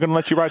they going to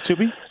let you ride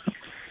Soupy?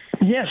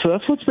 Yeah, so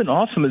that's what's been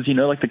awesome is,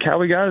 like the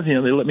Kawi guys, they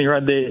let me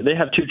ride. They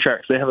have 2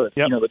 tracks. They have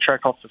the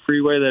track off the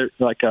freeway that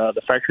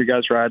the factory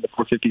guys ride, the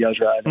 450 guys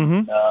ride.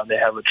 And, they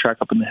have a track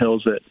up in the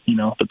hills that,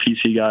 the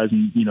PC guys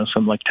and,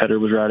 some like Tedder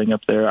was riding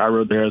up there. I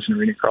rode there as an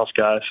Arenacross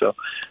guy. So,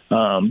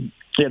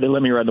 yeah, they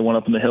let me ride the one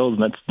up in the hills,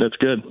 and that's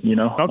good.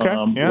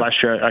 Okay. Last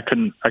year I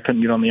couldn't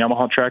get on the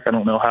Yamaha track. I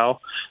don't know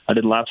how. I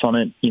did laps on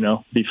it,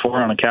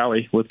 before on a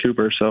Kawi with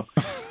Cooper. So,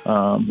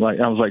 I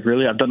was like,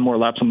 really, I've done more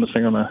laps on this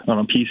thing on a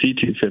PC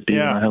 250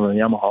 than I have on a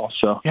Yamaha.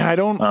 So, yeah, I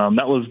don't.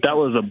 That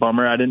was a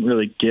bummer. I didn't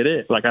really get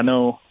it. Like, I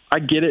know I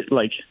get it.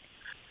 Like,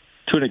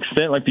 to an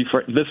extent, like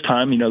before this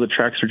time, the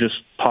tracks are just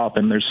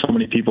popping. There's so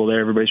many people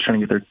there. Everybody's trying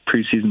to get their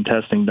preseason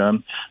testing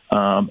done.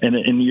 And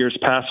in years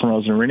past, when I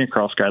was an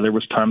Arenacross guy, there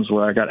was times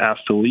where I got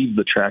asked to leave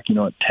the track,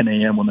 at 10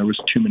 a.m. when there was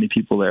too many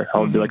people there. I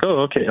would be like,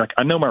 oh, okay. Like,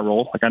 I know my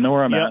role. Like, I know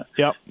where I'm at.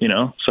 Yep.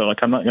 So like,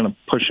 I'm not going to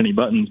push any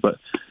buttons. But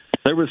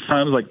there was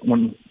times like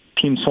when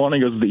Team Swanee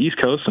goes to the East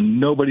Coast and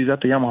nobody's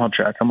at the Yamaha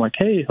track. I'm like,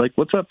 hey, like,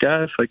 what's up,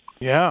 guys? Like,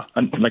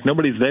 like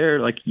nobody's there.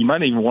 Like, you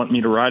might even want me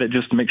to ride it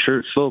just to make sure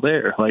it's still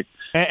there. Like,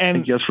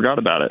 and you guys forgot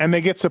about it. And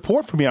they get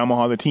support from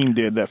Yamaha. The team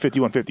did, that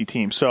 5150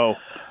 team. So,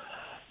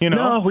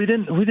 no, we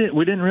didn't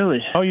really.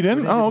 Oh, you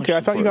didn't? Oh, okay.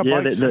 I thought you got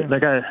bikes.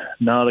 The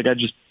guy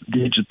just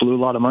blew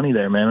a lot of money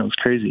there, man. It was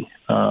crazy.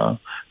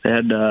 They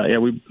had,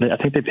 I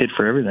think they paid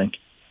for everything.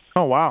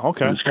 Oh wow!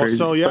 Okay. Well,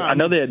 so yeah, but I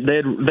know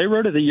they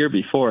wrote it the year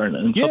before,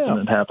 and something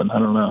had happened. I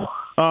don't know.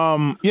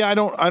 I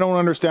don't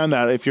understand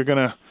that. If you're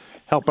gonna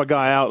help a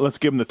guy out, let's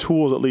give him the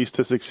tools at least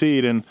to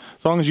succeed. And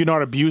as long as you're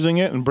not abusing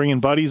it and bringing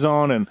buddies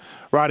on and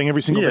riding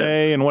every single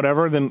day and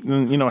whatever,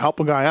 then help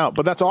a guy out.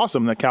 But that's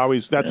awesome that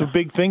Kawi's. That's a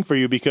big thing for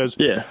you because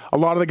a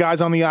lot of the guys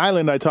on the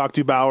island I talked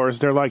to, Bowers,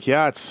 they're like,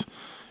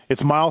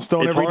 it's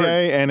milestone every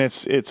day, and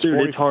it's dude,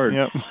 40, it's hard.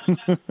 Yep.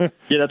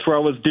 Yeah, that's where I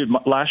was, dude.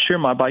 Last year,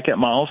 my bike at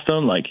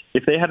Milestone, like,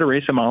 if they had to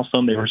race at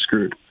Milestone, they were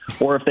screwed.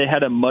 Or if they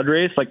had a mud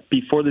race, like,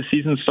 before the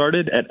season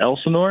started at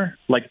Elsinore,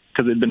 like,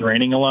 because it had been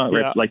raining a lot,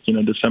 right, like,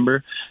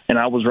 December, and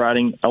I was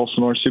riding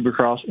Elsinore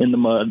Supercross in the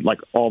mud, like,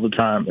 all the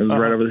time. It was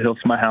right over the hill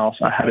from my house.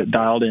 I had it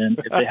dialed in.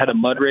 If they had a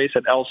mud race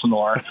at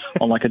Elsinore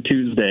on, like, a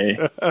Tuesday,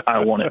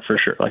 I won it for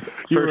sure. Like,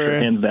 for sure,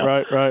 hands down.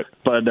 Right.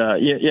 But,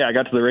 I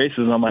got to the races,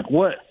 and I'm like,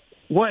 what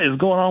is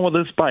going on with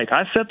this bike?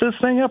 I set this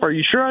thing up. Are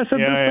you sure I set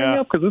this thing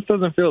up? Because this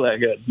doesn't feel that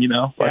good,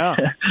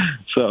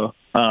 So,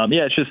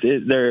 it's just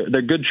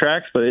they're good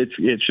tracks, but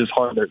it's just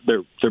hard.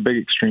 They're big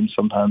extremes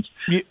sometimes.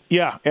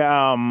 Yeah,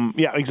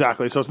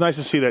 exactly. So it's nice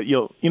to see that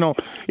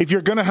if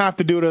you're going to have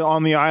to do it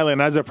on the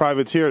island as a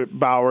privateer,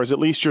 Bowers, at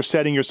least you're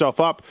setting yourself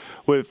up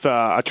with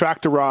a track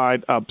to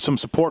ride, some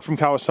support from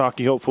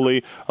Kawasaki,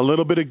 hopefully a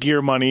little bit of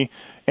gear money,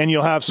 and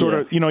you'll have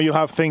you'll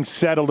have things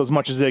settled as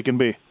much as they can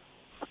be.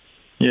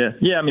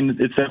 Yeah. I mean,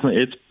 it's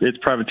definitely it's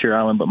privateer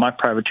island, but my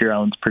privateer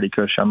island's pretty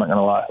cushy. I'm not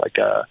gonna lie. Like,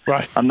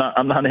 right. I'm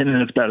not in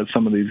it as bad as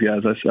some of these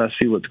guys. I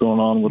see what's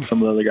going on with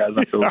some of the other guys.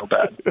 I feel a little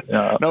bad.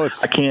 No,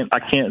 I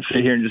can't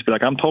sit here and just be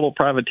like, I'm total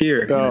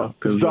privateer. No,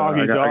 it's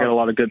doggy dog. I got a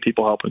lot of good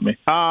people helping me.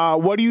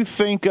 What do you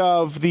think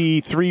of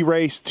the three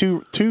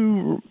races that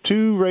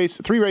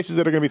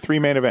are going to be 3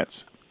 main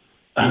events?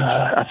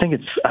 I think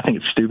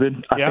it's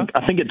stupid.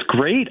 I think it's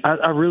great.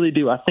 I really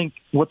do. I think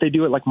what they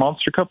do at like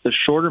Monster Cup, the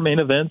shorter main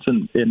events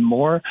and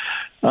more,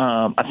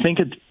 I think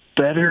it's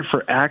better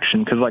for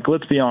action. Cause like,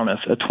 let's be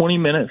honest, a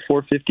 20-minute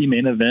 450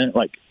 main event,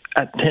 like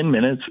at 10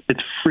 minutes,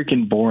 it's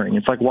freaking boring.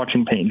 It's like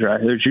watching paint dry.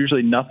 There's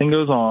usually nothing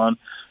goes on.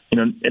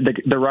 You know,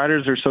 the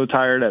riders are so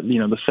tired at,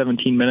 the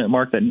 17-minute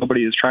mark that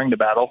nobody is trying to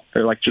battle.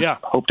 They're like, just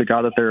hope to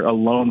God that they're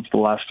alone for the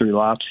last 3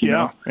 laps. You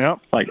know? Yeah.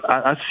 Like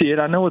I see it.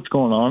 I know what's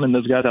going on. And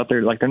those guys out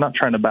there, like, they're not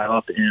trying to battle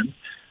at the end.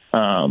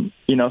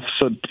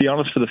 So to be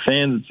honest, for the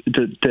fans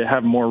to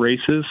have more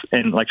races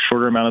and like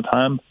shorter amount of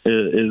time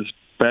is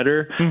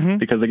better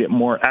because they get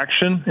more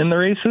action in the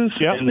races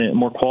and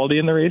more quality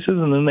in the races.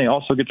 And then they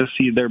also get to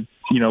see their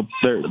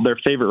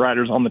favorite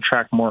riders on the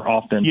track more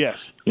often.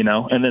 Yes.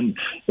 And then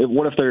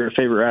what if their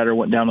favorite rider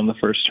went down on the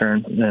first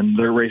turn and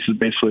their race is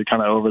basically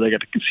kind of over? They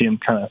get to see them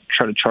kind of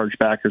try to charge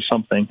back or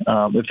something.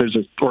 If there's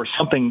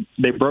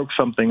they broke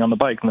something on the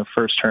bike in the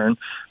first turn,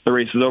 the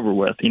race is over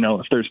with.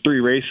 If there's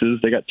 3 races,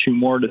 they got 2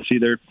 more to see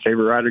their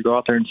favorite rider go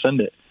out there and send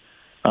it.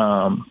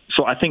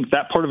 So I think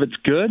that part of it's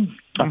good.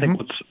 I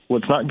think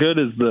what's not good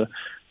is the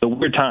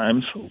weird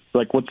times.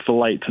 Like, what's the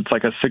lights? It's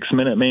like a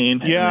 6-minute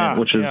main,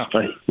 which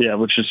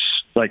is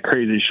like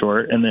crazy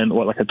short. And then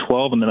like a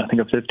 12, and then I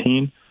think a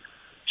 15,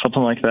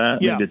 something like that.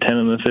 Maybe a 10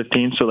 and a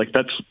 15. So like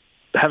that's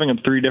having them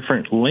 3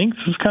 different lengths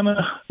is kind of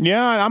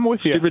I'm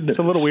with you. Stupid. It's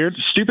a little weird,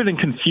 stupid, and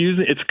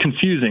confusing. It's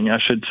confusing, I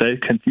should say,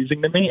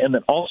 confusing to me. And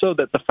then also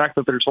that the fact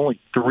that there's only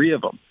 3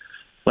 of them.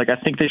 Like, I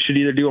think they should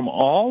either do them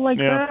all like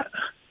that.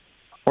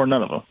 Or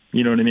none of them.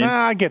 You know what I mean?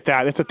 I get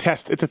that. It's a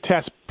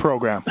test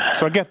program.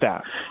 So I get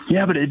that.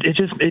 Yeah, but it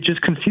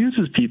just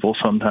confuses people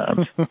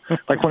sometimes.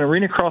 Like when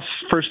Arenacross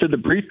first did the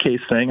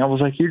briefcase thing, I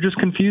was like, you're just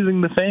confusing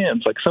the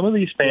fans. Like some of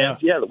these fans,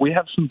 we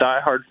have some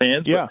diehard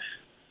fans. Yeah.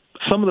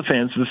 Some of the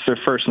fans, this is their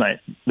first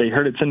night. They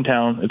heard it's in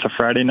town. It's a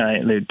Friday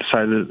night, and they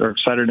decided, or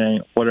Saturday,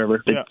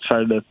 whatever. They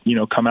decided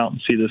to, come out and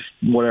see this,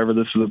 whatever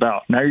this is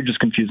about. Now you're just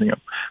confusing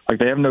them. Like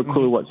they have no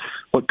clue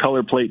what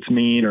color plates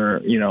mean, or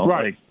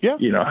there's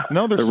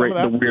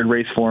the weird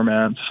race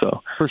formats.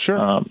 So for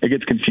sure, it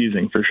gets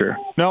confusing for sure.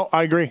 No,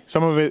 I agree.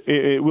 Some of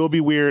it will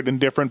be weird and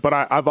different.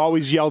 But I've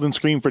always yelled and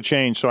screamed for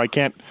change, so I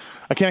can't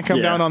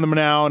come down on them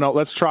now. And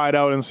let's try it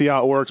out and see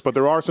how it works. But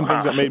there are some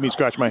things that made me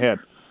scratch my head.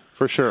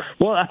 For sure.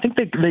 Well, I think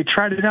they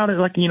tried it out at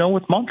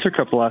with Monster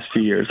Cup the last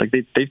few years. Like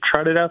they've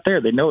tried it out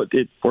there. They know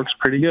it works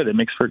pretty good. It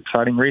makes for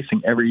exciting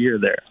racing every year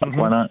there. Like,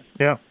 why not?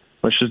 Yeah.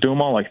 Let's just do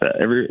them all like that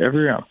every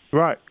round.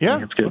 Right.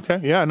 Yeah. It's good. Okay.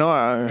 Yeah.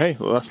 No. Hey,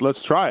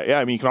 let's try it. Yeah.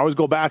 I mean, you can always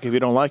go back if you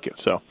don't like it.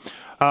 So.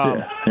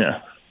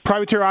 Yeah.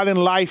 Privateer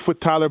Island Life with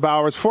Tyler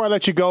Bowers. Before I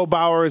let you go,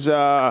 Bowers,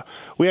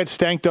 we had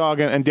Stank Dog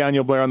and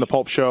Daniel Blair on the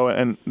Pulp Show,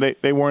 and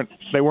they weren't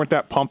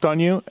that pumped on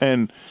you,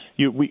 and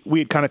we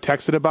had kind of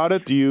texted about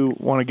it. Do you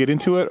want to get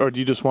into it, or do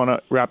you just want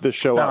to wrap this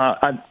show up?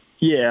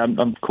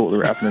 I'm cool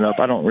with wrapping it up.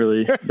 I don't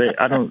really.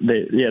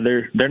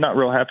 They're not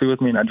real happy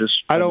with me, and I just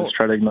try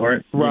to ignore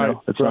it. Right.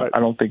 I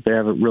don't think they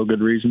have a real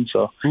good reason.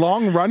 So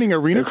long running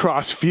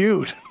Arenacross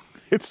feud.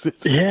 It's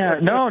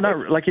not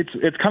like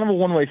it's kind of a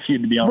one-way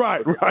feud, to be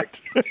honest.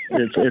 Right.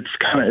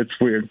 It's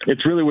weird.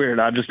 It's really weird.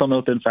 I just don't know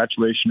what the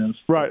infatuation is.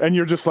 Right, and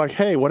you're just like,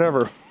 hey,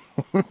 whatever.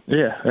 I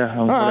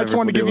just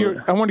wanted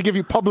to give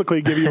you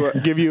publicly give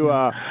you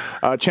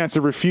a chance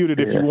to refute it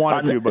if you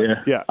wanted to.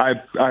 But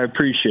I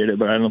appreciate it,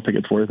 but I don't think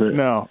it's worth it.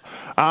 No.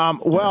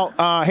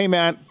 Hey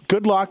man,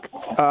 good luck.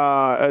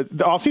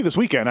 I'll see you this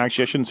weekend.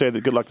 Actually, I shouldn't say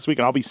that. Good luck this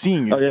weekend. I'll be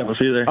seeing you. Oh yeah, we'll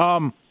see you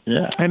there.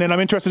 Yeah. And then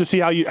I'm interested to see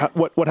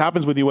what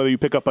happens with you, whether you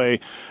pick up a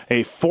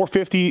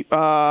 450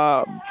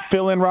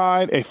 fill-in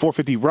ride, a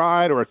 450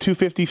 ride, or a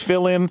 250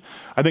 fill-in.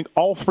 I think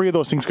all 3 of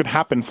those things could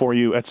happen for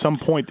you at some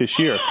point this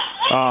year.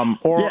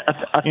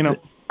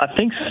 I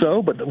think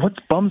so, but what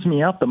bums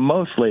me out the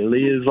most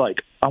lately is like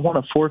I want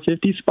a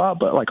 450 spot,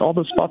 but like all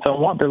the spots I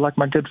want, they're like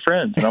my good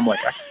friends, and I'm like,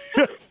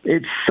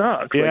 it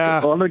sucks. Yeah.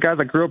 Like, all the guys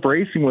I grew up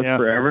racing with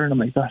forever, and I'm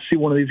like, I see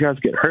one of these guys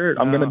get hurt,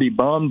 I'm going to be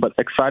bummed, but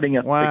excited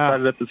at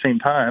the same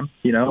time.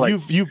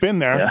 You've been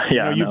there.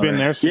 Yeah, you've been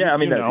there. So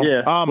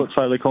flip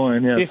side of the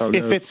coin. Yeah.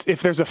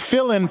 If there's a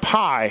fill-in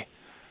pie,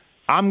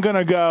 I'm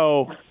gonna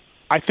go.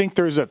 I think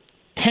there's a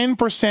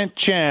 10%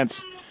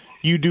 chance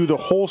you do the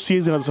whole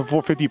season as a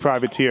 450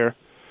 privateer.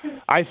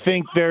 I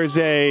think there's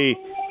a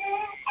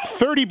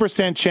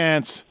 30%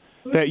 chance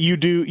that you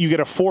get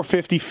a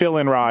 450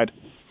 fill-in ride,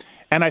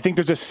 and I think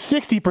there's a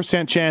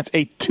 60% chance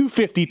a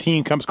 250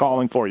 team comes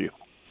calling for you.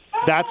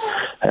 That's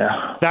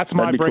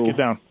my break it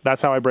down.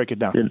 That's how I break it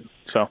down. Yeah.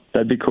 So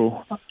that'd be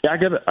cool. Yeah, I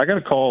got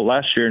a call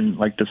last year in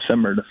like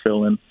December to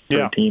fill in for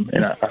the team,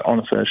 and I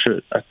honestly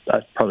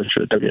I probably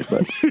should have done it,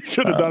 but you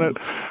should have done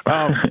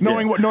it.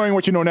 Knowing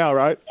what you know now,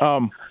 right?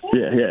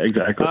 Yeah,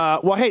 exactly.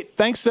 Well, hey,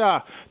 thanks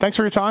for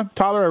your time,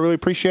 Tyler. I really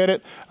appreciate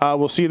it.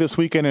 We'll see you this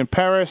weekend in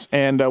Paris,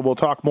 and we'll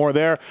talk more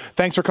there.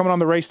 Thanks for coming on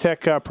the Race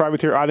Tech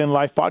Privateer Island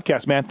Life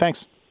podcast, man.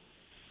 Thanks.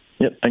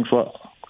 Yep, thanks a lot.